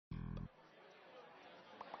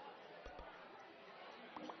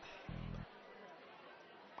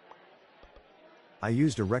I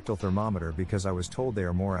used a rectal thermometer because I was told they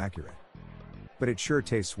are more accurate. But it sure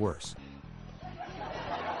tastes worse.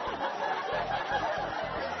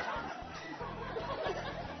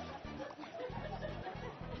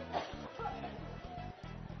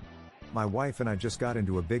 My wife and I just got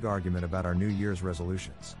into a big argument about our New Year's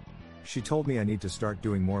resolutions. She told me I need to start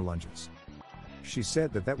doing more lunges. She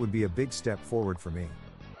said that would be a big step forward for me.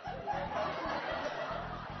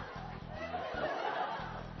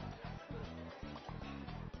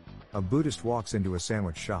 A Buddhist walks into a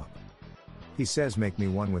sandwich shop. He says, "Make me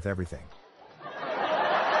one with everything."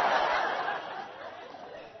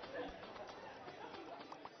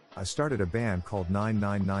 I started a band called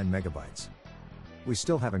 999 Megabytes. We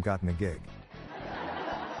still haven't gotten a gig.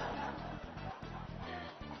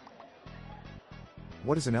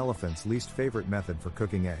 What is an elephant's least favorite method for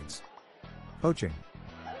cooking eggs? Poaching.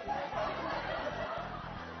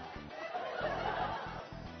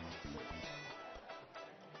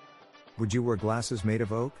 Would you wear glasses made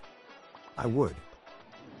of oak? I would.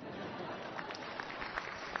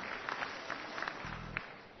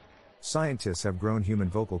 Scientists have grown human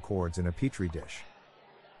vocal cords in a petri dish.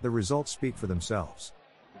 The results speak for themselves.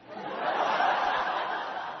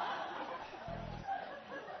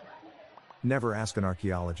 Never ask an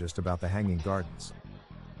archaeologist about the Hanging Gardens.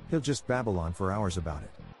 He'll just babble on for hours about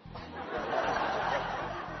it.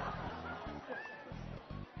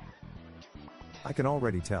 I can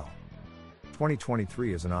already tell.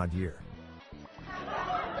 2023 is an odd year.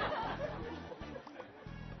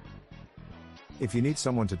 If you need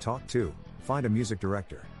someone to talk to, find a music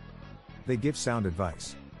director. They give sound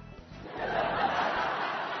advice.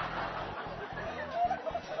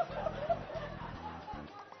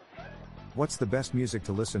 What's the best music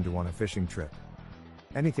to listen to on a fishing trip?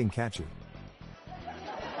 Anything catchy.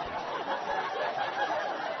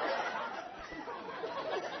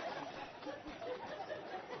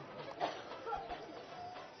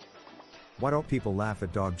 Why don't people laugh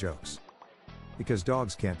at dog jokes? Because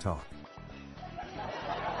dogs can't talk.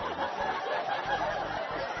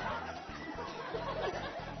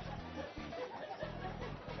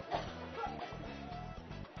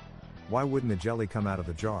 Why wouldn't the jelly come out of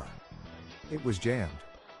the jar? It was jammed.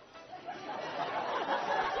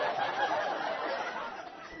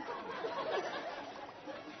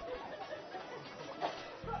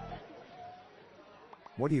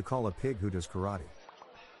 What do you call a pig who does karate?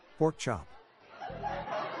 Pork chop.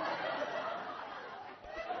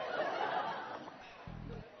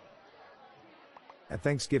 At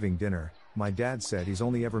Thanksgiving dinner, my dad said he's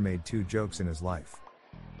only ever made 2 jokes in his life.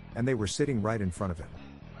 And they were sitting right in front of him.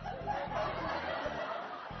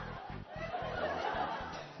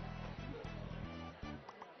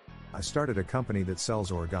 I started a company that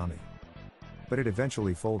sells origami. But it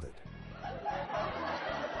eventually folded.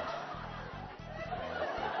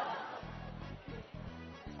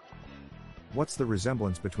 What's the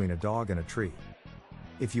resemblance between a dog and a tree?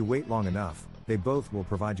 If you wait long enough, they both will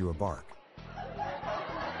provide you a bark.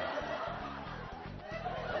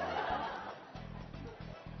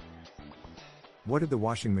 What did the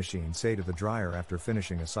washing machine say to the dryer after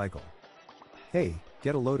finishing a cycle? Hey,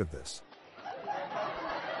 get a load of this.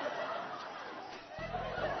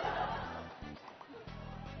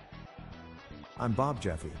 I'm Bob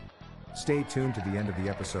Jeffy. Stay tuned to the end of the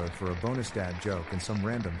episode for a bonus dad joke and some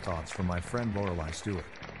random thoughts from my friend Lorelei Stewart.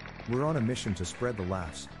 We're on a mission to spread the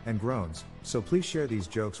laughs and groans, so please share these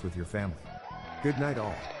jokes with your family. Good night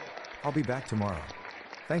all. I'll be back tomorrow.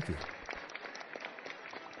 Thank you.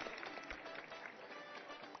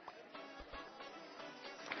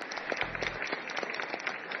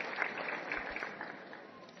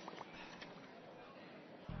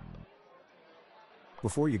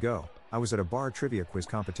 Before you go, I was at a bar trivia quiz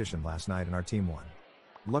competition last night and our team won.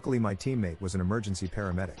 Luckily my teammate was an emergency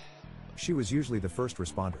paramedic. She was usually the first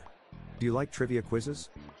responder. Do you like trivia quizzes?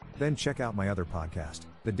 Then check out my other podcast,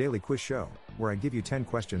 The Daily Quiz Show, where I give you 10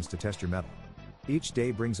 questions to test your mettle. Each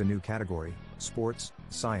day brings a new category: sports,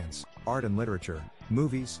 science, art and literature,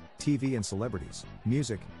 movies, TV and celebrities,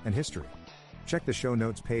 music, and history. Check the show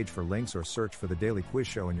notes page for links or search for The Daily Quiz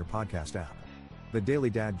Show in your podcast app. The Daily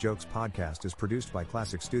Dad Jokes podcast is produced by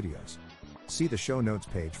Classic Studios. See the show notes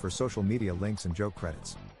page for social media links and joke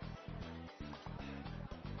credits.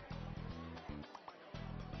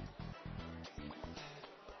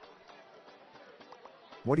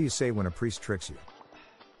 What do you say when a priest tricks you?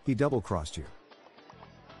 He double-crossed you.